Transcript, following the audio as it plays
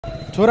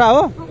छोरा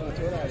हो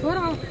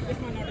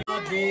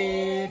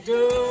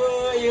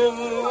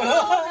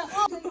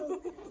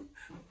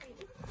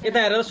यता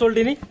हेरेर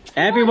सोल्टिनी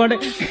happy birthday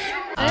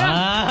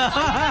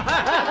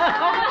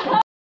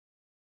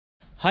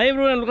high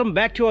everyone welcome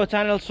back to our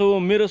channel. So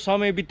मेरो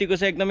समय बितेको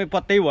चाहिँ एकदमै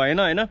पत्तै भएन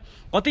हैन,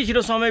 कति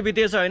छिटो समय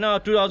बितेछ हैन।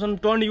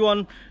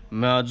 2021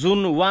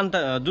 जुन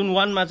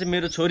 1 मा चाहिँ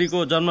मेरो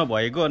छोरीको जन्म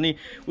भएको, अनि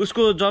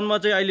उसको जन्म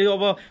चाहिँ अहिले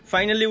अब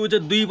फाइनली उ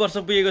चाहिँ 2 वर्ष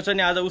पुगेको छ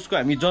नि। आज उसको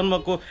हामी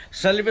जन्मको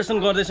सेलिब्रेसन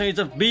गर्दैछौँ।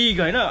 इट्स अ बिग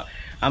हैन,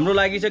 हाम्रो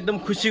लागि चाहिँ एकदम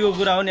खुसीको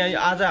कुरा हो नि।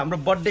 आज हाम्रो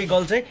बर्थडे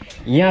गर्ल चाहिँ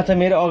यहाँ छ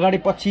मेरो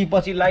अगाडि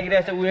पछि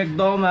लागिरहेछ। ऊ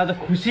एकदम आज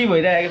खुसी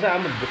भइरहेको छ।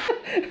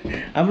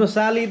 हाम्रो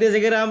साली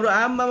त्यसैगरी हाम्रो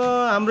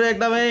हाम्रो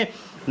एकदमै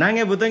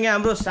नाङ्गे भुतङ्गे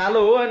हाम्रो सालो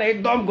हो हैन।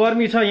 एकदम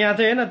गर्मी छ यहाँ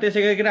चाहिँ हैन,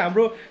 त्यसै गरिकन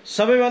हाम्रो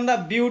सबैभन्दा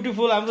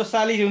ब्युटिफुल हाम्रो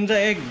साली हुन्छ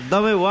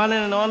एकदमै वान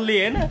एन्ड ओन्ली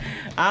हैन।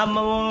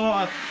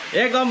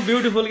 एकदम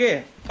ब्युटिफुल के।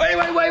 ओइ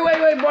why why why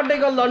why birthday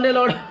girl डन्डे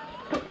लड।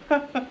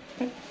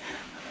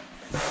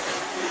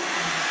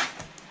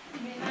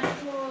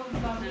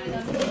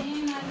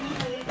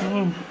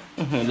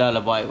 ल ल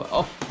भयो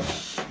अफ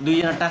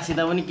दुईजना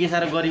टाँसिँदा पनि के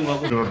साह्रो गरी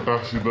भएको।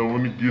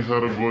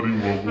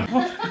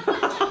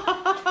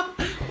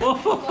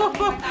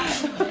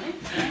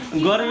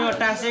 गर्मीमा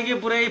टाँसे कि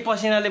पुरै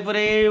पसिनाले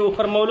पुरै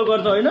ओखर मौलो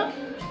गर्छ होइन।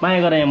 माया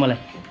गर यहाँ मलाई,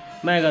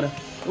 माया गर।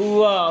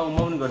 म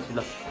पनि गर्छु ल।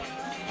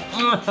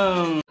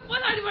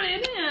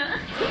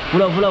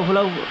 फुलाउ फुलाउ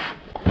फुलाउ।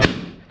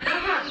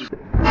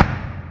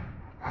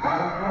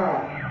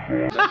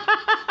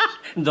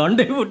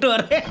 झन्डै फुटो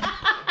अरे,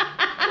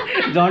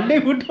 झन्डै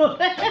फुटो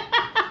अरे,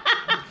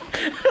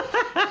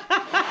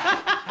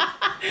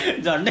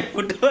 झन्डै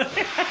फुटो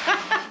अरे।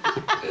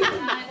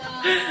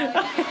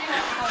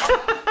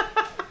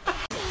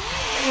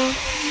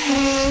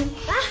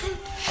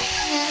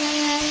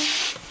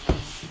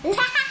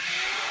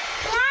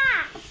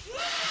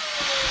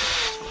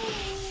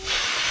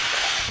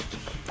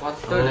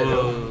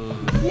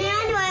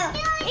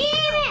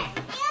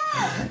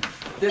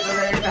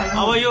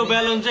 अब यो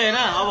बेलुन चाहिँ हैन,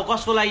 अब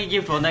कसको लागि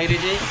गिफ्ट भन्दाखेरि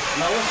चाहिँ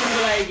ओसिनको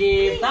लागि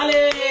गिफ्ट। ताले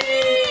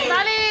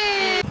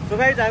सो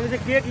गाइस हामी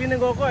चाहिँ केक लिन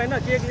गएको हैन।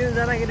 केक लिन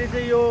जाँदाखेरि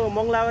चाहिँ यो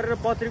मंगलाबारी र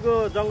पत्रीको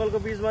जंगलको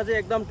बीचमा चाहिँ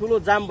एकदम ठुलो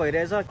जाम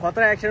भइरहेछ।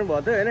 खतरा एक्सिडेन्ट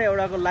भयो थियो हैन,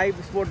 एउटाको लाइभ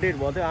स्पोर्ट डेट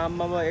भयो थियो।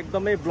 आम्मामा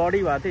एकदमै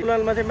ब्लडी भएको थियो।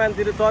 तुलनमा चाहिँ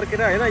मान्छेहरु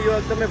चर्केर हैन, यो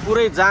एकदमै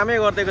पुरै जामै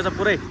गर्दिएको छ।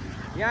 पुरै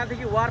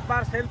यहाँदेखि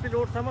वारपार सेल्फी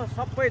रोडसम्म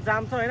सबै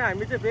जाम छ हैन।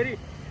 हामी चाहिँ फेरि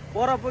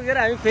पर पुगेर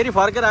हामी फेरि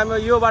फर्केर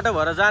हामी यो बाटो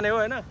भएर जाने हो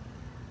हैन।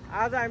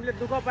 आज हामीले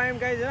दुःख पायौँ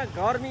गाइस हैन,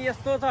 गर्मी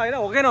यस्तो छ हैन।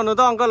 हो कि नहुनु त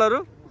अङ्कलहरु,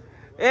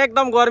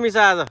 एकदम गर्मी छ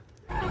आज।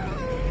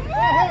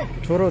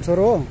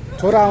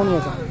 छोरा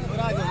आउनुहुन्छ,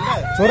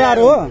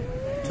 छोराहरु हो,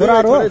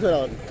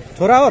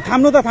 छोरा हो।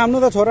 थाम्नु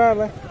त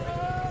छोराहरुलाई।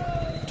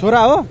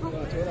 छोरा हो,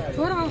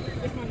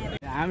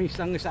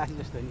 हामीसँग साथी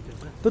जस्तो नि।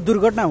 त्यो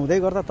दुर्घटना हुँदै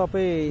गर्दा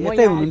तपाईँ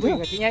यतै हुनुहुन्थ्यो?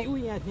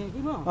 यहाँ थिएँ कि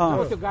म।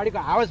 त्यो गाडीको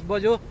आवाज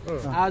बज्यो,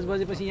 आवाज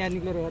बजेपछि यहाँ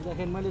निक्लेर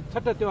हेर्दाखेरि मैले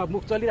छट्ट त्यो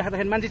मुख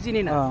चलिराख्दाखेरि मान्छे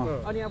चिनिन।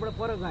 अनि यहाँबाट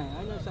पर गएँ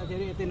होइन,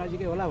 साथीहरू यतै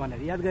नजिकै होला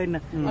भनेर याद गरिनँ।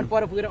 अनि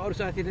पर पुगेर अरू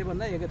साथीले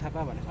भन्दा एकै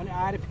थापा भने, अनि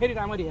आएर फेरि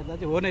राम्ररी हेर्दा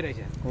चाहिँ हो नै रहेछ।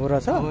 हो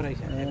रहेछ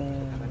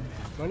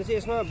भनेपछि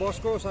यसमा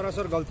बसको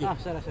सरासर गल्ती है।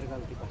 हजुर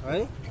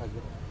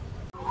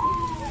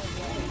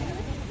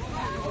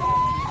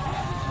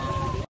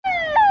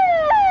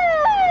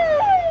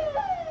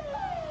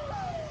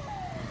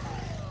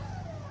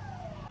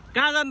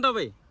कहाँ जानु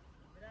तपाईँ?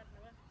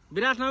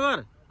 विराटनगर।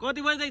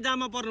 कति बजीदेखि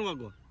जाममा पर्नु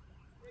भएको?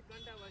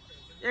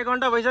 1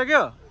 घन्टा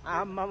भइसक्यो।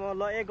 आम्मा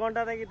ल 1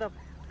 घन्टादेखि त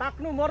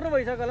ताक्नु मर्नु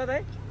भइसक्यो होला त है।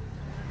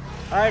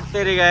 हैट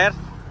तेरिका यार।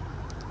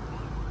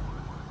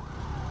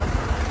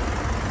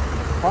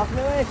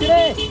 फस्ने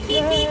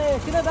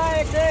किन दा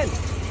एकछिन।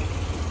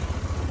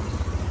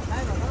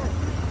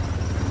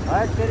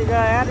 हैट तेरिका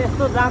यार,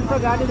 यस्तो जाम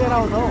त गाडी लिएर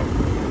आउँछ हौ।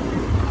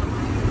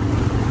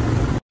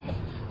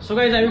 सो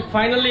गाइस हामी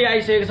फाइनल्ली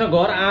आइसकेको छ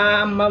घर।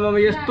 आम्मामा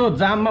यस्तो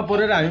जाममा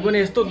परेर हामी पनि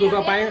यस्तो दुःख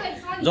पायौँ।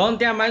 झन्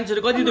त्यहाँ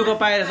मान्छेहरू कति दुःख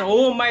पाइरहेछ।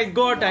 ओ माई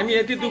गड, हामी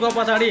यति दुःख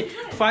पछाडि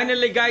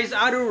finally guys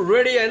are you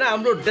ready हैन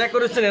हाम्रो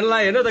डेकोरेसन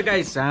हेर्नलाई हेर्नु त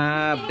गाइस।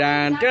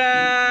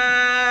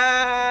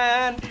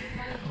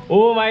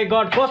 ओ माई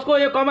गड, कसको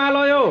यो कमाल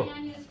हो? यो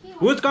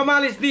हुज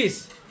कमाल इज दिस?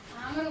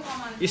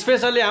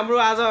 स्पेसली हाम्रो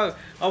आज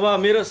अब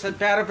मेरो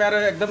प्यारो प्यारो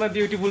एकदमै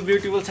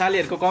ब्युटिफुल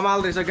सालीहरूको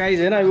कमाल रहेछ गाइस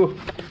हैन। यो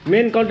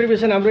मेन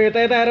कन्ट्रिब्युसन हाम्रो यता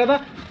हेर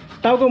त,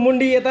 टाउको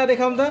मुन्डी यता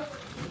देखाउँ त।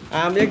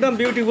 एकदम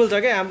ब्युटिफुल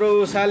छ क्या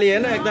हाम्रो साली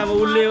हैन। एकदम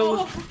उसले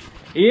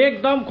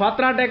एकदम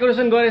खतरा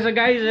डेकोरेसन गरेछ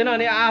गाइस हैन।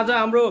 अनि आज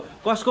हाम्रो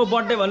कसको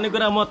बर्थडे भन्ने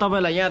कुरा म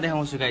तपाईलाई यहाँ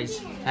देखाउँछु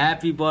गाइस।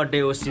 Happy birthday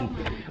ओसिन।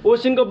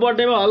 ओसिनको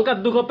बर्थडेमा हल्का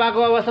दुःख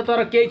पाएको अवस्था,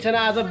 तर केही छैन,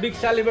 आज बिग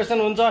सेलिब्रेसन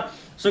हुन्छ।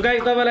 सो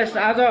गाइस तपाईलाई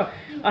आज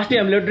अस्ति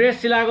हामीले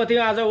ड्रेस सिलाएको थियो,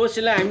 आज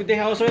ओसिनलाई हामी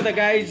देखाउँछौँ है त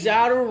guys.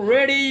 Are you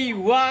ready?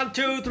 1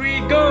 2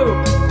 3 go.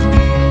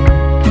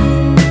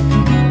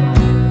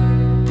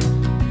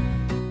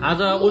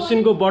 आज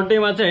ओसिनको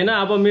बर्थडेमा चाहिँ हैन,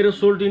 अब मेरो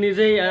सोल्टिनी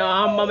चाहिँ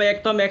आम्मामा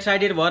एकदम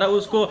एक्साइटेड भएर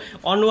उसको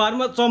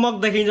अनुहारमा चमक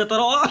देखिन्छ, तर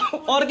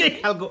अर्कै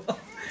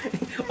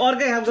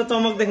खालको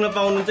चमक देख्न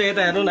पाउनुहुन्छ।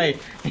 यता हेर्नु न है,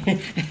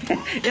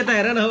 यता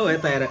हेर न हो,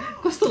 यता हेर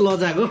कस्तो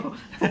लजाको।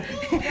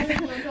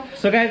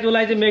 सो गाइस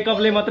उसलाई चाहिँ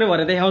मेकअपले मात्रै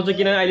भएर देखाउँछु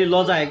किनभने अहिले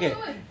लजायो के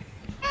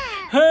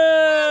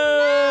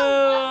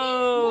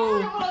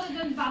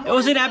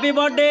ओसिन ह्यापी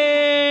बर्थडे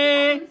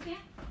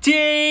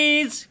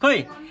चीज खोइ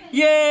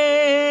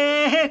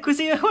ये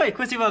खुसी खोइ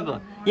खुसी भएको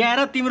यहाँ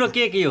हेर तिम्रो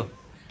केक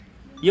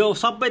यो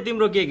सबै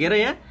तिम्रो केक हेर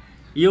यहाँ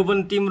यो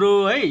पनि तिम्रो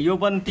है यो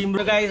पनि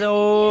तिम्रो guys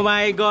oh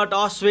my God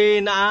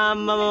Ashwin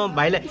आमा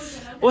भाइलाई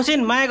ओसिन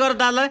माया गर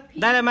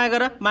दाइलाई माया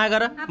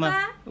गर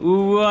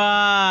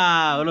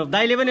वाह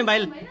दाइले पनि भाइ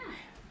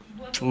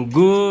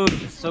गुड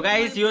सो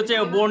गाइस यो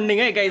चाहिँ बोन्डिङ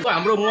है गाइस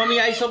हाम्रो मम्मी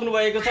आइसक्नु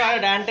भएको छ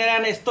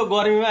ढान्टेरान यस्तो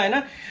गर्मीमा हैन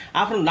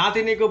आफ्नो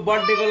नातिनीको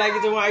बर्थडेको लागि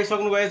चाहिँ उहाँ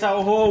आइसक्नु भएछ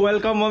ओहो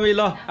वेलकम मम्मी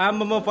ल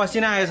आम्मा म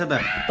पसिना आएछ त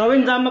तपाईँ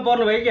पनि जाममा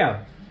पर्नु भयो क्या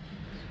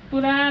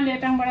पुरा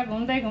लेटाङबाट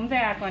घुम्दै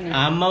आएको नि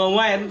आम्मा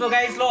उहाँ हेर्नु त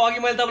गाइस ल अघि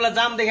मैले तपाईँलाई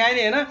जाम देखाएँ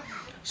नि हैन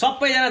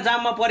सबैजना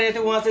जाममा परेको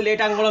थियो उहाँ चाहिँ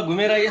लेटाङबाट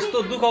घुमेर यस्तो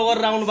दुःख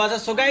गरेर आउनु भएको छ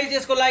सो गाइस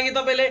यसको लागि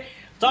तपाईँले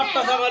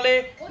चट्टसँगले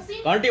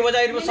घन्टी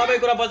बजाइदिनु सबै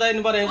कुरा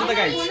बजाइदिनु पर्यो हुन्छ त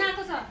गाइस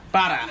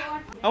पारा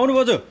आउनु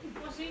बोजू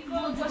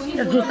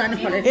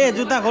ए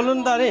जुत्ता खोल्नु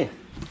नि त अरे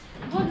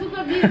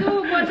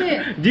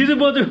जिजु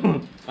बोजू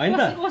होइन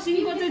त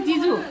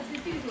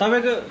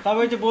तपाईँ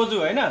चाहिँ बोजू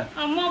होइन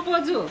म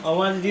बोजू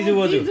उहाँ चाहिँ जिजु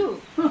बोजू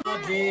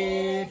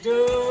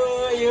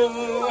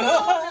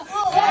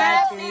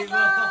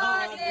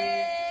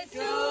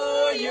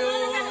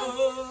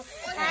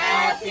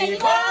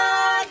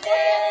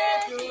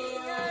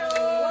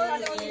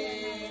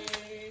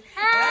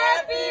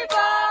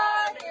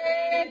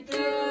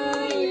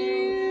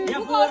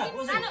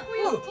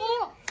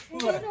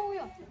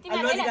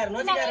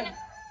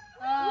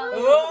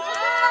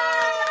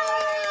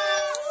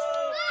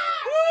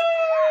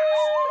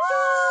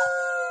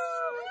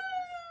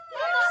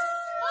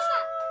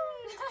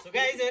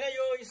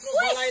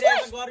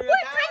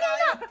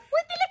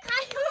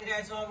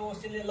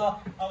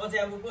अब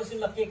चाहिँ अब कोसिन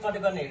ल केक कट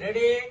गर्ने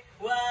ready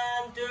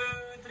 1 2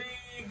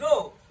 3 go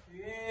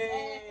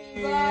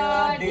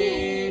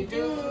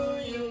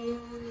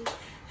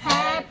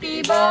Happy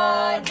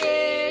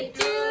birthday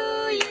to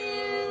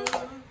you.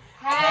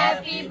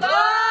 Happy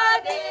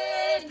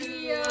birthday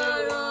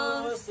dear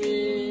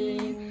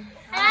Osin.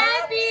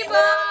 Happy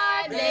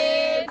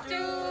birthday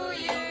to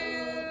you.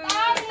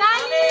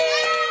 Tali.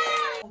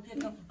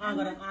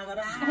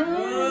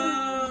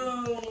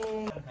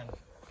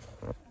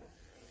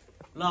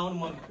 ल आउनु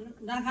म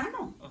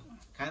खानु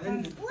खाँदैन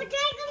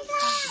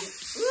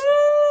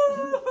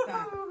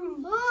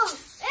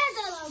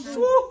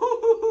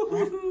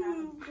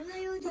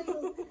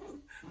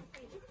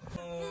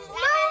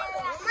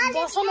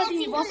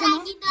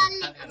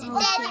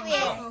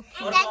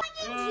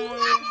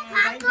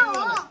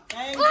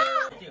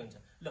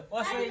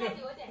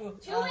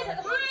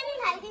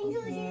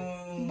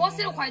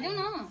बसेर खुवाइदेऊ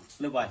न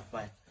ल बाइ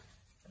बाइ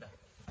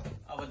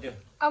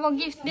अब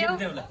गिफ्ट देऊ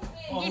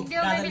गिफ्ट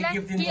देऊ बेबीलाई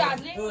के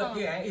हातले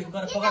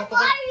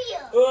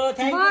ओ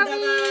थ्यांक यू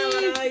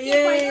दादा ये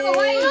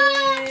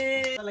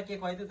दादालाई के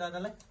खुवाइदिउ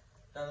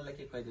दादालाई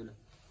के खुवाइदिउ ल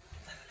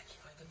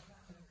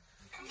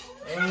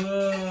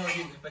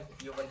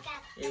यो पनि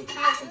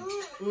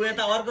उ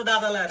यता अर्को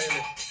दादालाई अरे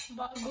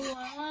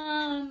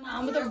भगवान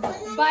हाम्रो त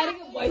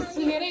बाहिरको भोइस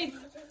सुनेरै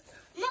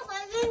म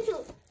गइदिन्छु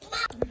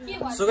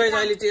सो गाइस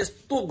अहिले चाहिँ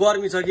यस्तो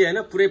गर्मी छ कि हैन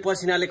पुरै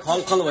पसिनाले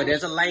खलखल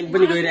भइरहेछ लाइन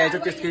पनि गइरहेछ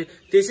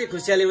त्यसै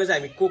खुसियालीमा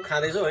चाहिँ हामी कोक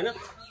खाँदैछौँ हैन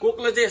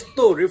कोकले चाहिँ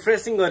यस्तो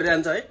रिफ्रेसिङ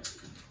गरिरहन्छ है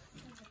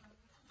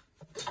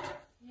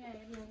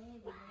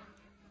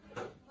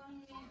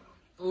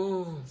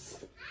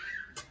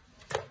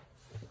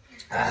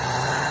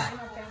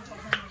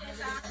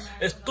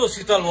यस्तो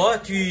शीतल भयो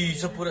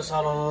चिसो पुरै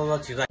साल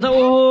छिर्दा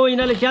ओ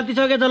यिनीहरूले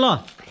च्यातिसके त ल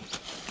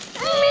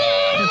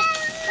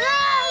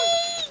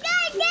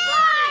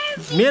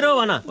मेरो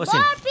भन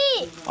ओसिन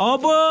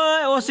अब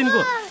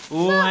ओसिनको ओ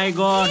माई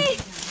गॉड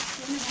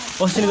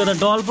ओसिनको त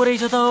डल पो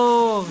रहेछ त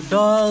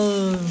डल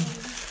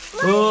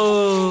ओ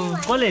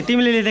कसले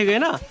तिमीले ल्याइदिएको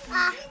होइन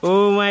ओ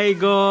माई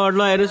गॉड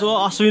ल हेर्नुहोस् ओ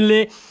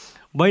अश्विनले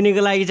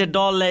बहिनीको लागि चाहिँ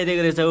डल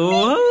ल्याइदिएको रहेछ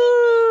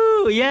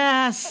ओ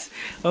यस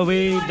अब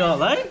डल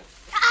है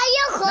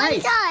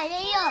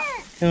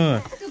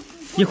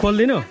यो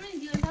खोल्दिनु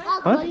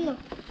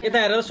यता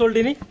हेरेर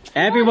सोल्टिनी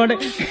ह्याप्पी बर्थडे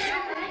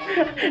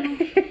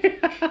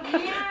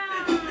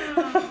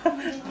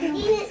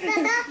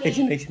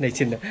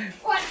एकछिन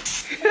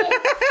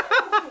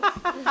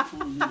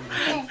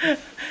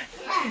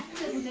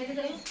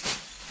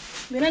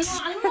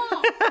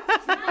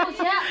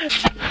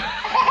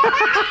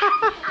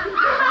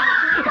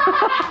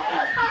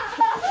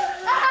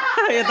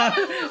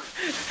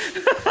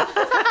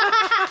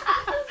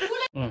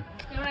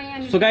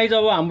सो गाइज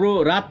अब हाम्रो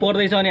रात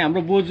पर्दैछ अनि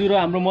हाम्रो बोजू र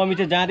हाम्रो मम्मी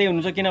चाहिँ जाँदै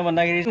हुनुहुन्छ किन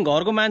भन्दाखेरि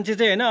घरको मान्छे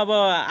चाहिँ होइन अब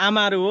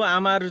आमाहरू हो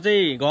आमाहरू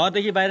चाहिँ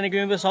घरदेखि बाहिर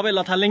निक्लिनु सबै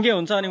लथालिङ्गै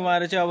हुन्छ अनि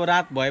उहाँहरू चाहिँ अब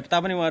रात भए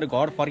तापनि उहाँहरू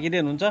घर फर्किँदै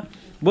हुनुहुन्छ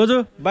बोजू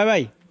by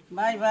by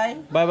by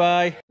by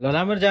by ल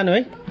राम्रो जानु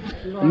है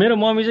मेरो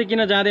मम्मी चाहिँ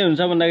किन जाँदै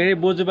हुन्छ भन्दाखेरि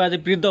बोजूबा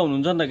चाहिँ वृद्ध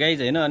हुनुहुन्छ नि त गाइज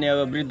होइन। अनि अब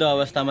वृद्ध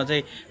अवस्थामा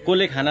चाहिँ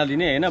कसले खाना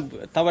दिने होइन।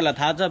 तपाईँलाई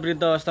थाहा छ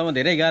वृद्ध अवस्थामा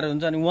धेरै गाह्रो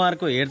हुन्छ। अनि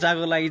उहाँहरूको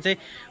हेरचाहको लागि चाहिँ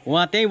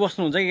उहाँ त्यहीँ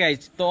बस्नुहुन्छ कि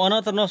गाइज। त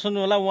अनत नसुन्नु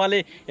होला, उहाँले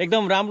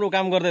एकदम राम्रो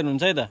काम गर्दै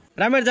हुनुहुन्छ है त।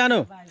 राम्ररी जानु,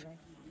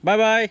 बाई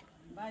बाई।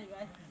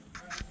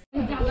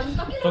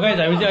 सो गाइज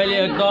हामी चाहिँ अहिले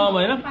एकदम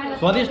होइन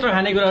स्वादिष्ट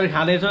खानेकुराहरू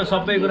खाँदैछ।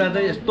 सबै कुरा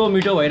चाहिँ यस्तो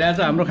मिठो भइरहेछ।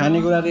 हाम्रो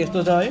खानेकुरा चाहिँ यस्तो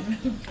छ है।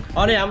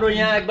 अनि हाम्रो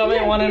यहाँ एकदमै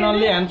वान एन्ड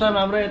ओन्ली ह्यान्डसम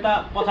हाम्रो यता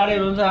पछाडि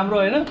हुनुहुन्छ हाम्रो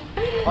होइन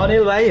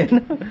अनिल भाइ होइन।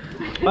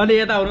 अनि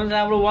यता हुनुहुन्छ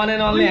हाम्रो वान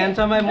एन्ड ओन्ली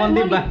ह्यान्डसम भाइ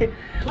मनदीप भाइ।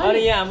 अनि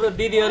यहाँ हाम्रो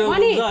दिदीहरू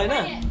हुनुहुन्छ होइन।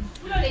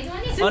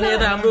 अनि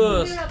यता हाम्रो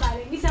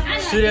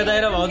सूर्य दाइ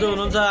र भाउजू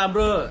हुनुहुन्छ।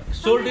 हाम्रो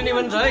सोल्टिनी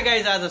पनि छ है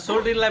गाइज। आज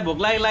सोल्टिनीलाई भोक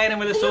लागेर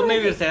मैले सोध्नै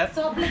बिर्सेँ यार।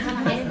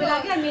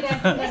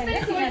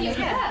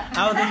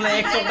 अब तिमीलाई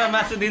एक चोक्टा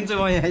मासु दिन्छु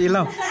म यहाँ। ल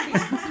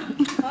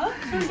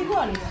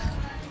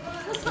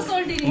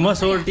म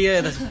सोल्टी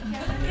यता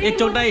एक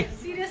चोक्टा ए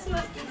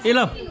ल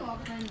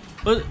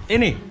ए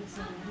नि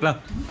ल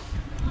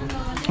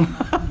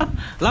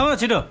ल न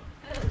छिटो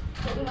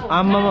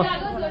आम्मा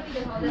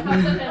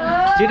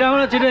छिटो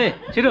आउन छिटो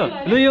छिटो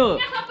लु यो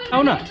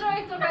आउन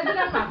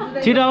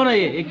छिटो आउन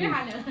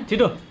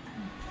छिटो।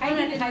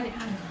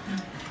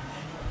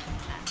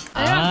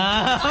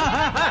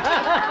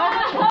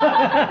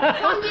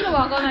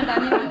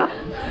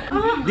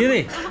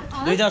 दिदी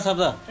 2-4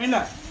 शब्द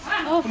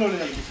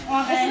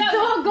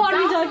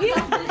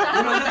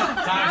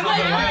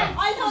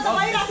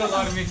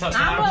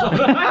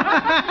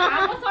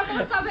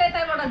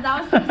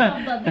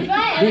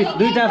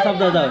दुई चार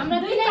शब्द जाऊ।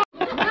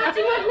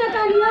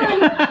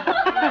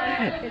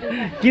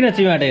 किन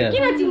चिमाटेको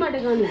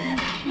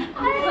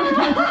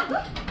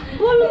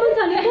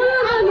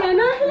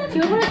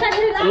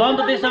ल त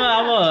त्यसमा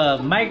अब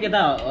माइक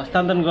यता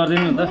हस्तान्तरण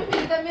गरिदिनु नि त।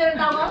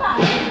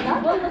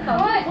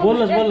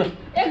 बोल्नुहोस् बोल्नुहोस्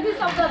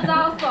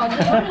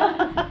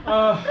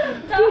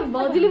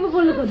भाउजूले पो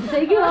बोल्नु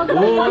खोज्दैछ कि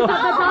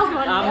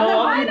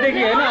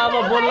अघिदेखि होइन अब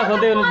बोल्न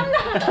खोज्दै हुनुहुन्छ।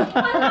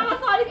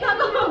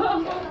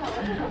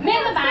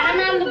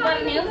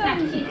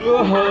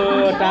 ओहो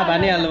टाप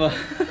हानिहाल्नु भयो।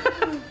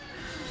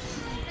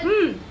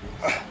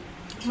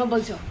 म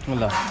बोल्छु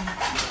ल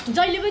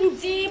जहिले पनि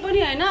जे पनि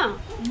होइन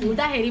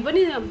हुँदाखेरि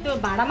पनि त्यो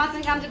भाडा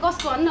मास्ने काम चाहिँ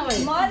कसको हो नि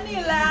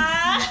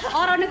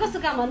अराउने कस्तो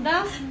काम हो नि त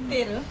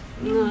तेरो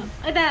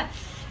यता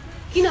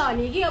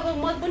किनभने कि अब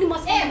म पनि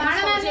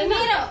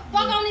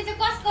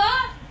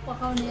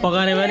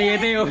पकाउने पनि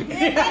यतै हो।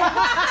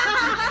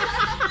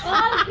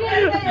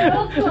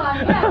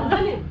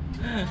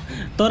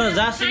 तर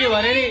जहाँसुकै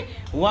भने नि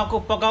उहाँको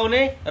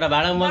पकाउने र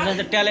भाँडा मोल्ने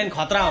चाहिँ ट्यालेन्ट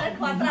खतरा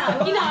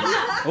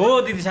हो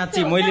दिदी।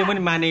 साँच्ची मैले पनि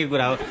मानेको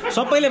कुरा हो,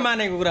 सबैले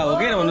मानेको कुरा हो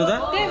के भन्नु त।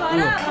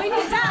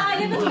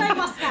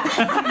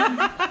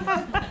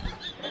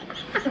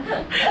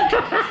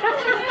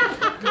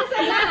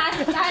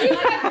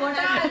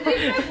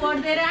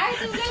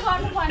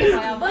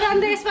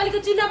 यसपालिको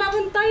चिन्तामा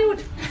पनि तै उठ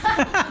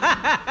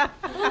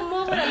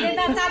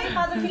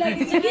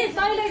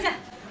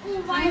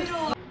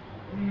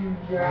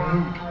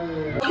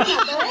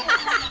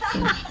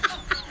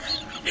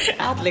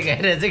हातले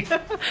खाइरहेछ क्या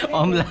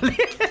अम्लाले।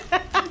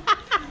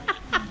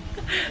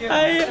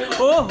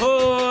 ओहो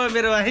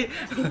मेरो भाइ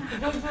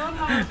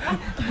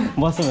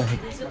बस्नु भाइ।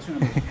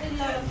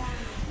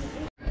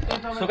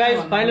 सो गाइस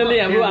फाइनली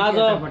हाम्रो आज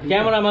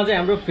क्यामेरामा चाहिँ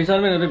हाम्रो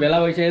फिसरम्यानहरू भेला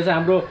भइसकेको छ।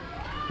 हाम्रो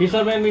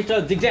फिसरम्यान मिस्टर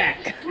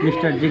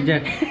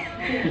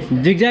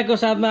जिगज्यागको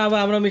साथमा अब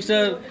हाम्रो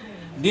मिस्टर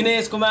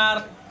दिनेश कुमार।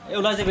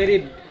 एउटा चाहिँ फेरि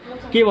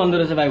के भन्दो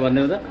रहेछ भाइ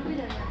भन्दै त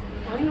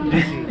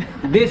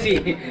देशी।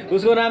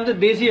 उसको नाम चाहिँ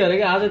देशी अरे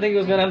क्या। आजदेखि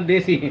उसको नाम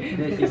देशी।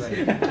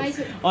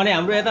 अनि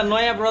हाम्रो यता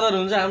नयाँ ब्रदर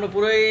हुन्छ हाम्रो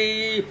पुरै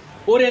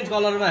ओरेन्ज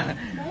कलरमा।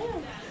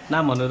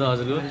 नाम भन्नु त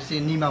हजुरको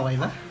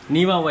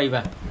निमा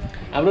वाइबा।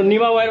 हाम्रो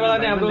निमा वाइबालाई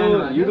नै हाम्रो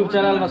युट्युब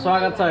च्यानलमा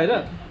स्वागत छ होइन।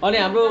 अनि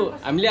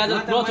हामीले आज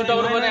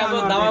नछुटाउनु पर्ने हाम्रो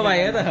दावा भाइ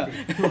है त।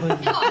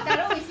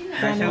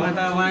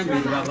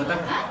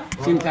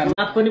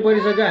 रात पनि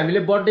परिसक्यो।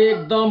 हामीले बर्थडे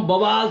एकदम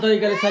बवाल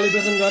तरिकाले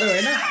सेलिब्रेसन गऱ्यौँ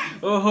होइन।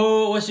 ओहो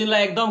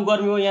ओसिनलाई एकदम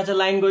गर्मी हो। यहाँ चाहिँ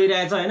लाइन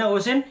गइरहेछ होइन।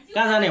 ओसिन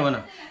कहाँ जाने भन।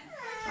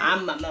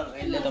 आम्मा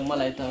यसले त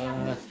मलाई त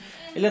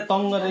यसले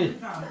तङ गरे।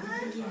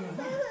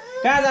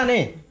 कहाँ जाने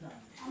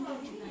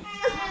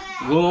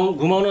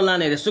घुमाउन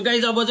लाने अरे। सो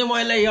गाइस अब चाहिँ म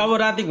यसलाई अब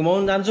राति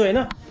घुमाउन जान्छु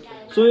होइन।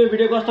 सो यो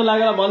भिडियो कस्तो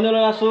लाग्यो होला भनिदिनु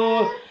होला।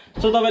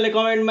 सो तपाईँले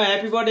कमेन्टमा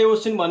ह्याप्पी बर्थडे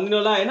ओसिन भनिदिनु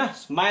होला होइन।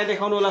 माया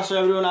देखाउनु होला। सो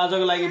एभ्रिवान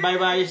आजको लागि by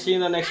by. C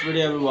in the next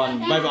video everyone.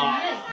 By by.